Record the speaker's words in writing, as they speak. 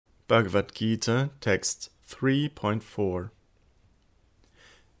Bhagavad Gita, text 3.4.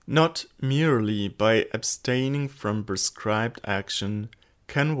 Not merely by abstaining from prescribed action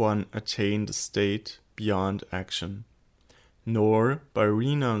can one attain the state beyond action, nor by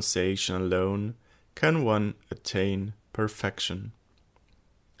renunciation alone can one attain perfection.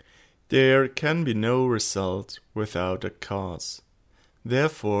 There can be no result without a cause.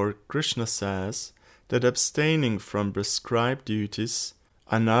 Therefore, Krischna says that abstaining from prescribed duties,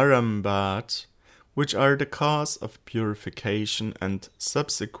 anarambat, which are the cause of purification and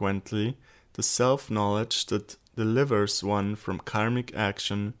subsequently the self-knowledge that delivers one from karmic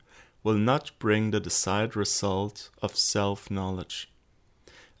action, will not bring the desired result of self-knowledge.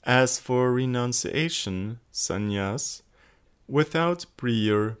 As for renunciation, sannyas, without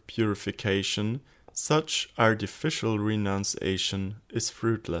prior purification, such artificial renunciation is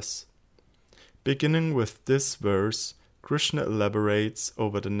fruitless. Beginning with this verse, Krischna elaborates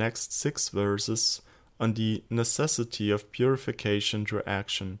over the next 6 verses on the necessity of purification through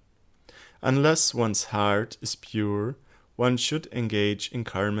action. Unless one's heart is pure, one should engage in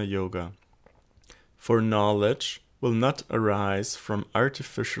karma yoga. For knowledge will not arise from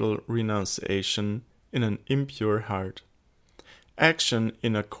artificial renunciation in an impure heart. Action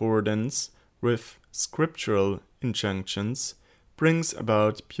in accordance with scriptural injunctions brings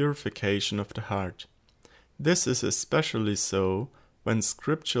about purification of the heart. This is especially so when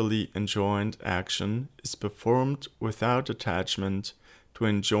scripturally enjoined action is performed without attachment to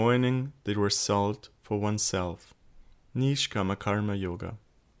enjoining the result for oneself. Nishkama Karma Yoga.